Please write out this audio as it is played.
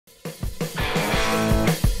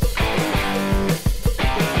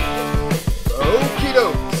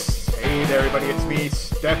everybody, it's me,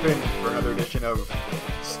 Stefan, for another edition of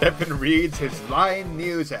Stefan Reads His Line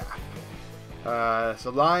News app.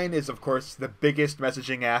 So Line is, of course, the biggest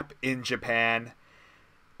messaging app in Japan,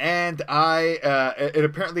 and it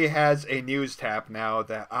apparently has a news tab now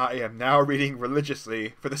that I am now reading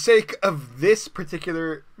religiously for the sake of this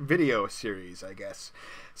particular video series, I guess.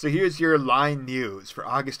 So here's your Line News for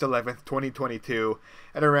August 11th, 2022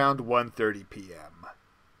 at around 1:30 p.m.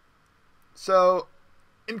 So,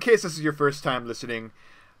 in case this is your first time listening,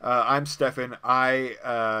 I'm Stefan. I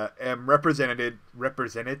am represented by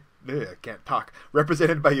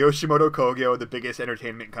Yoshimoto Kogyo, the biggest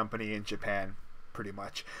entertainment company in Japan, pretty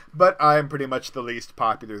much. But I'm pretty much the least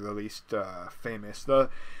popular, the least famous, the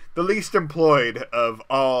least employed of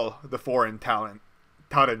all the foreign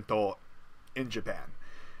tarento in Japan.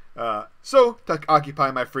 So, to occupy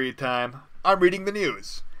my free time, I'm reading the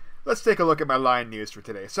news. Let's take a look at my Line News for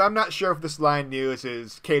today. So I'm not sure if this Line News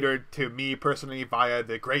is catered to me personally via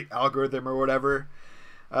the great algorithm or whatever.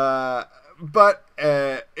 But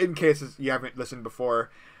in case you haven't listened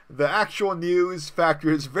before, the actual news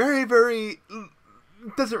factors doesn't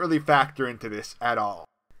really factor into this at all.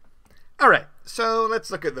 Alright, so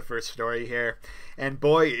let's look at the first story here. And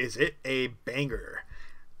boy, is it a banger.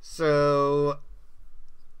 So,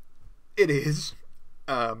 it is.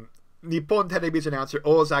 Nippon Televi's announcer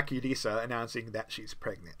Ozaki Risa announcing that she's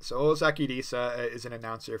pregnant. So Ozaki Risa is an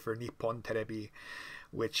announcer for Nippon Televi,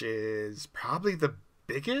 which is probably the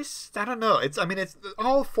biggest. I don't know. It's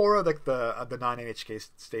all four of the non-NHK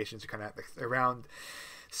stations are kind of around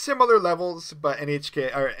similar levels, but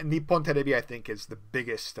NHK or Nippon Televi I think is the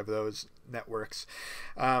biggest of those networks.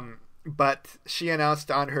 But she announced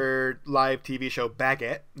on her live TV show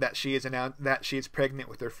Baguette that she's pregnant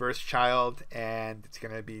with her first child, and it's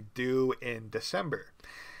going to be due in December.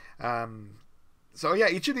 So yeah,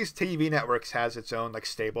 each of these TV networks has its own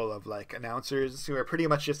stable of announcers who are pretty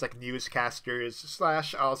much just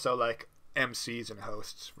newscasters / also MCs and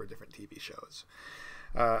hosts for different TV shows.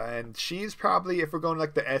 And she's probably, if we're going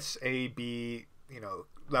the SAB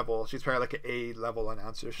level, she's probably an A-level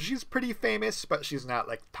announcer. So she's pretty famous, but she's not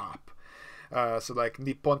top. So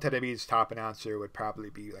Nippon Televi's top announcer would probably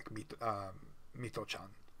be Mito-chan,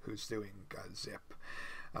 who's doing Zip.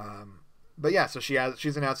 But yeah, so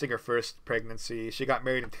she's announcing her first pregnancy. She got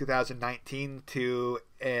married in 2019 to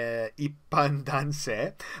Ippan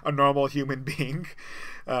Dansei, a normal human being.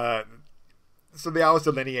 So they always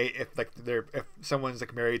delineate if someone's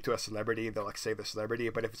married to a celebrity, they'll say the celebrity,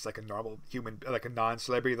 but if it's a normal human, a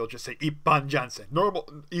non-celebrity, they'll just say Ippan Dansei,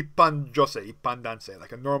 normal Ippan Josei, Ippan Dansei,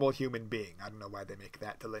 a normal human being. I don't know why they make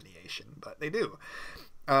that delineation, but they do.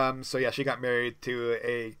 So yeah, she got married to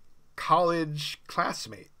a college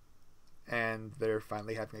classmate, and they're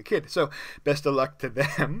finally having a kid. So best of luck to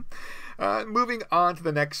them. Moving on to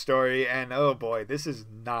the next story, and oh boy, this is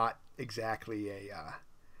not exactly a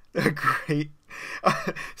great.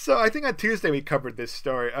 So I think on Tuesday we covered this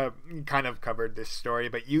story, but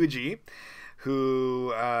Yuji,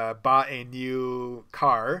 who bought a new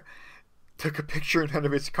car, took a picture in front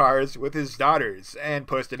of his cars with his daughters and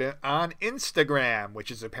posted it on Instagram,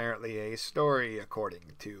 which is apparently a story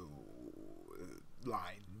according to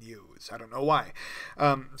Line News. I don't know why.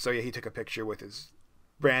 So yeah, he took a picture with his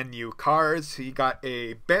brand new cars. He got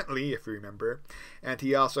a Bentley, if you remember, and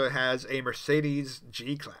he also has a Mercedes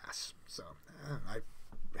G-Class. So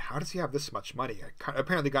how does he have this much money? I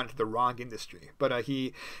apparently got into the wrong industry. But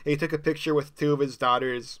he took a picture with two of his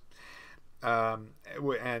daughters, and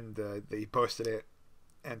they posted it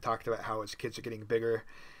and talked about how his kids are getting bigger,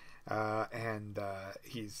 and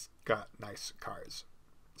he's got nice cars.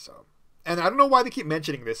 So, and I don't know why they keep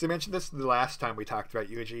mentioning this. They mentioned this the last time we talked about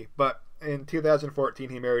Yuji, but in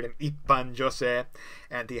 2014 he married an Ippan Josei,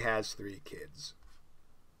 and he has 3 kids.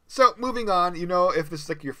 So, moving on, if this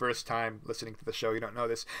is your first time listening to the show, you don't know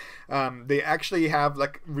this, they actually have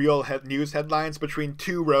real news headlines between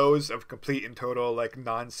 2 rows of complete and total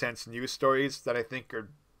nonsense news stories that I think are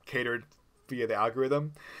catered via the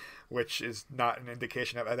algorithm, which is not an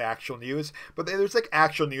indication of the actual news. But there's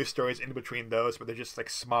actual news stories in between those, but they're just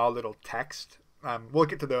small little text. We'll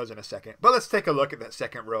get to those in a second. But let's take a look at that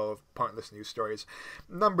second row of pointless news stories.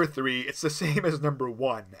 Number 3, it's the same as number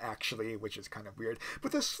 1, actually, which is kind of weird,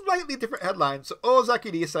 with a slightly different headline. So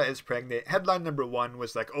Ozaki Risa is pregnant. Headline number 1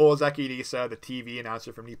 was Ozaki Risa, the TV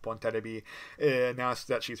announcer from Nippon Televi, announced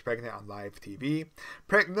that she's pregnant on live TV.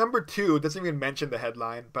 Number 2 doesn't even mention the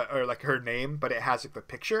headline, or her name, but it has the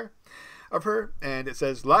picture of her, and it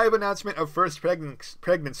says, live announcement of first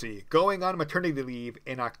pregnancy, going on maternity leave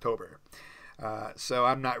in October. So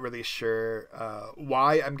I'm not really sure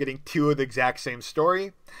why I'm getting 2 of the exact same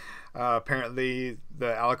story. Apparently,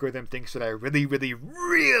 the algorithm thinks that I really, really,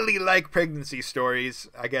 really like pregnancy stories.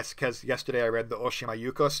 I guess because yesterday I read the Oshima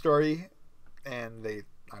Yuko story, and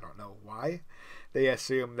I don't know why. They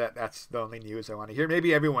assume that that's the only news I want to hear.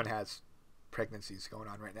 Maybe everyone has pregnancies going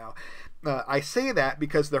on right now. I say that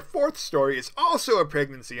because their fourth story is also a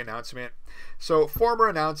pregnancy announcement. So former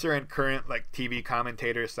announcer and current TV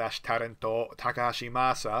commentator / tarento Takahashi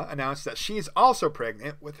Maasa announced that she's also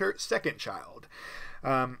pregnant with her second child.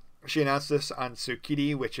 She announced this on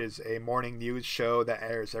Tsukiri, which is a morning news show that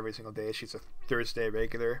airs every single day. She's a Thursday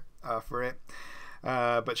regular for it.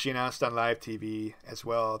 But she announced on live TV as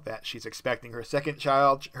well that she's expecting her second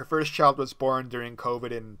child. Her first child was born during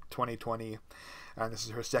COVID in 2020. And this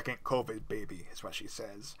is her second COVID baby, is what she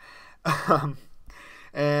says.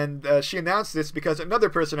 And she announced this because another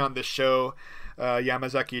person on this show,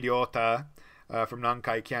 Yamazaki Ryota from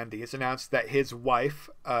Nankai Candies, announced that his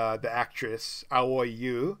wife, the actress Aoi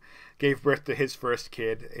Yu, gave birth to his first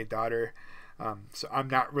kid, a daughter. So I'm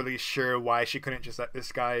not really sure why she couldn't just let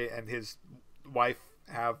this guy and his wife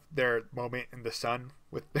have their moment in the sun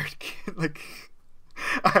with their kid.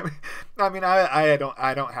 I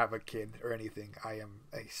don't have a kid or anything. I am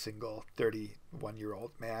a single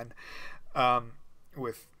 31-year-old man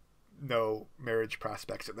with no marriage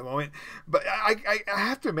prospects at the moment. But I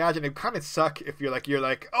have to imagine it kind of suck if you're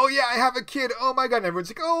like, oh yeah, I have a kid, oh my god, and everyone's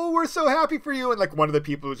like, oh, we're so happy for you, and one of the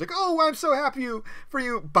people who's like, oh, I'm so happy for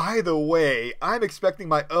you, by the way, I'm expecting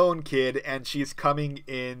my own kid and she's coming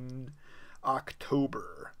in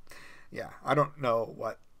October. Yeah, I don't know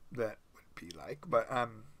what that would be like, but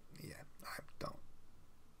yeah, I don't.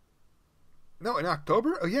 No, in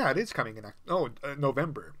October? Oh yeah, it is coming in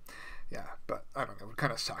November. Yeah, but I don't know, it would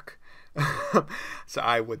kind of suck. So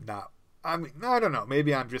I would not. I mean, I don't know.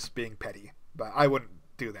 Maybe I'm just being petty, but I wouldn't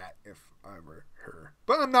do that if I were her.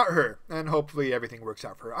 But I'm not her, and hopefully everything works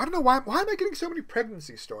out for her. I don't know why. Why am I getting so many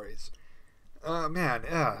pregnancy stories? Man,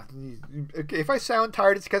 yeah. If I sound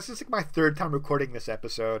tired, it's because this is my third time recording this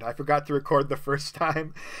episode. I forgot to record the first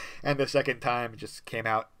time, and the second time it just came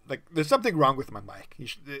out. There's something wrong with my mic.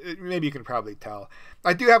 Maybe you can probably tell.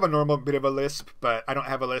 I do have a normal bit of a lisp, but I don't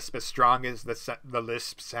have a lisp as strong as the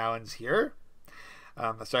lisp sounds here.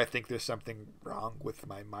 So I think there's something wrong with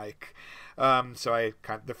my mic. So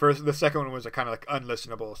the second one was kind of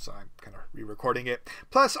unlistenable, so I'm kind of re-recording it.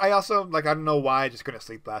 Plus, I also I don't know why I just couldn't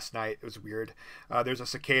sleep last night. It was weird. There's a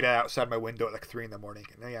cicada outside my window at 3 in the morning,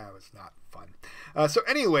 and yeah, it was not fun. So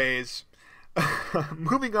anyways,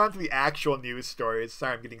 moving on to the actual news stories.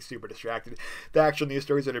 Sorry, I'm getting super distracted. The actual news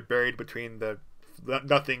stories that are buried between the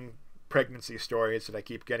nothing pregnancy stories that I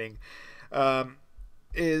keep getting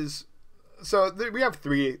is. So we have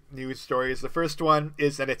 3 news stories. The first one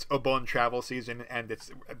is that it's Obon travel season, and it's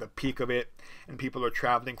at the peak of it, and people are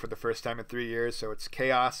traveling for the first time in 3 years, so it's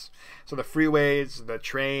chaos. So the freeways, the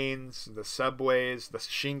trains, the subways, the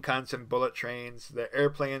Shinkansen bullet trains, the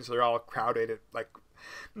airplanes, they're all crowded at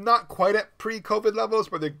not quite at pre-COVID levels,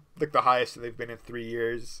 but they're the highest that they've been in 3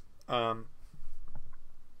 years. And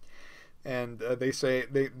they say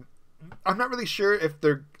I'm not really sure if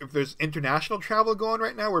there's international travel going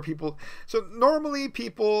right now where people. So normally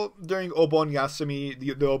people during Obon Yasumi,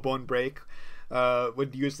 the Obon break,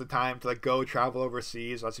 would use the time to go travel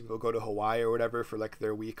overseas. Lots of people go to Hawaii or whatever for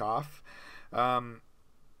their week off.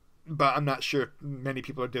 But I'm not sure if many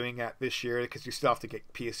people are doing that this year because you still have to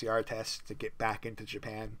get PCR tests to get back into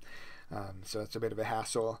Japan. So it's a bit of a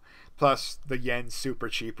hassle. Plus, the yen's super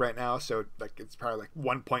cheap right now, so it's probably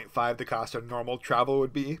 1.5 the cost of normal travel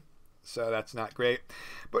would be. So that's not great.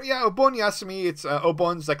 But yeah, Obon Yasumi,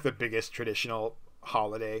 Obon's the biggest traditional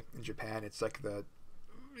holiday in Japan. It's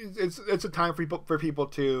it's a time for people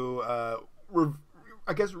to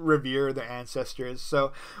I guess revere their ancestors.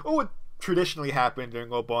 So what would traditionally happen during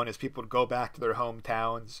Obon is people would go back to their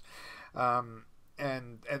hometowns,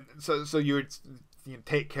 and so you would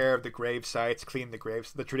take care of the grave sites, clean the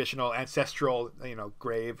graves, the traditional ancestral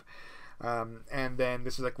grave. And then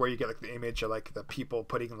this is where you get the image of the people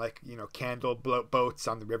putting candle boats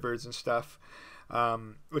on the rivers and stuff,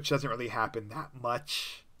 which doesn't really happen that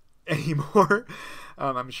much anymore.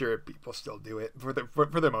 I'm sure people still do it for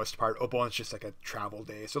the most part. Obon's just a travel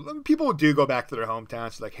day, so people do go back to their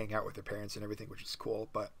hometowns to hang out with their parents and everything, which is cool.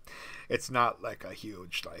 But it's not a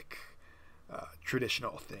huge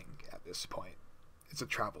traditional thing at this point. It's a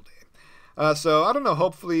travel day. So I don't know.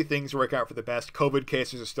 Hopefully things work out for the best. COVID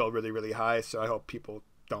cases are still really, really high, so I hope people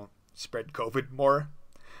don't spread COVID more.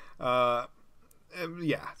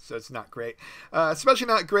 Yeah, so it's not great. Especially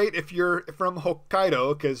not great if you're from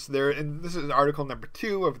Hokkaido, because this is article number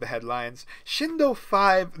 2 of the headlines. Shindo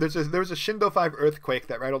 5, there was a Shindo 5 earthquake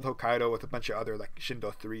that rattled Hokkaido with a bunch of other like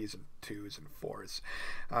Shindo 3s and 2s and 4s.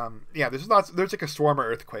 Yeah, there's like a swarm of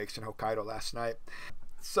earthquakes in Hokkaido last night.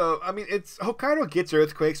 So, I mean, Hokkaido gets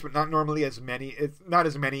earthquakes, but not normally as many. It's not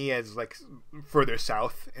as many as, like, further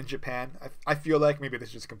south in Japan. I feel like maybe this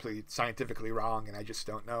is just completely scientifically wrong, and I just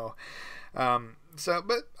don't know. But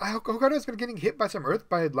Hokkaido's been getting hit by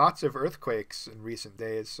lots of earthquakes in recent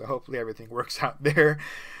days, so hopefully everything works out there.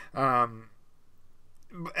 And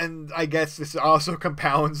I guess this also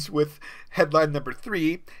compounds with headline number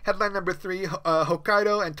 3. Headline number 3,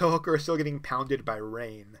 Hokkaido and Tohoku are still getting pounded by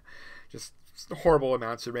rain. Just horrible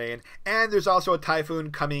amounts of rain. And there's also a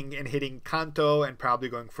typhoon coming and hitting Kanto and probably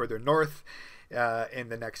going further north in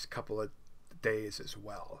the next couple of days as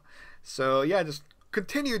well. So yeah, just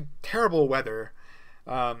continued terrible weather.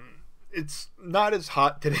 It's not as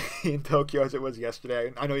hot today in Tokyo as it was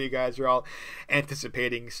yesterday. I know you guys are all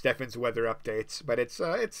anticipating Stefan's weather updates, but it's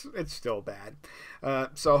still bad.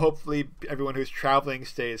 So hopefully everyone who's traveling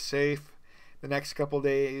stays safe the next couple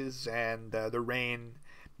days, and the rain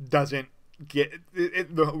doesn't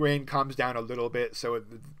the rain calms down a little bit,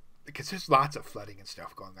 because there's lots of flooding and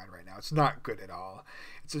stuff going on right now. It's not good at all.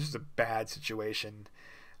 It's just a bad situation.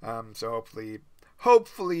 So hopefully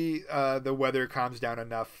the weather calms down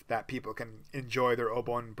enough that people can enjoy their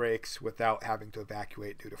Obon breaks without having to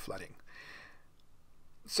evacuate due to flooding.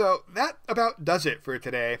 So that about does it for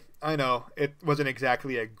today. I know it wasn't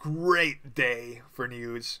exactly a great day for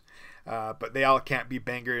news, but they all can't be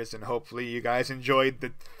bangers, and hopefully you guys enjoyed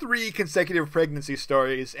the 3 consecutive pregnancy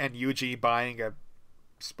stories and Yuji buying a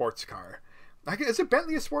sports car. Is it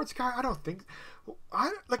Bentley a sports car? I don't think.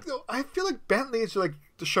 I feel like Bentleys are like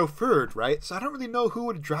the chauffeured, right? So I don't really know who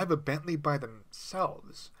would drive a Bentley by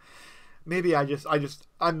themselves. Maybe I'm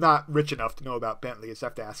not rich enough to know about Bentleys. I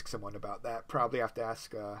have to ask someone about that. Probably have to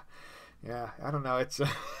ask. I don't know. It's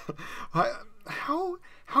how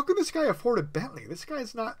could this guy afford a Bentley? This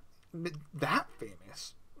guy's not that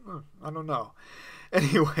famous. I don't know.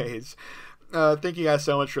 Anyways, thank you guys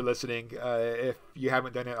so much for listening. If you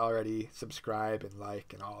haven't done it already, subscribe and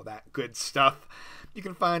like and all that good stuff. You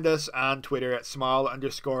can find us on Twitter at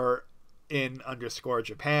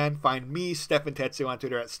small_in_Japan. Find me, Stefan Tetsu, on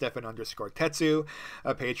Twitter at Stefan_Tetsu.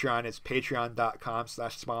 Patreon is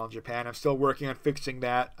patreon.com/smallinjapan. I'm still working on fixing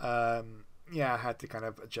that. I had to kind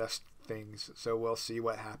of adjust things, so we'll see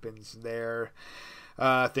what happens there.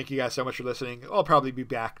 Thank you guys so much for listening. I'll probably be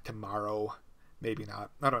back tomorrow. Maybe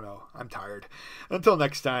not. I don't know. I'm tired. Until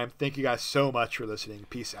next time, thank you guys so much for listening.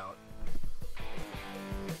 Peace out.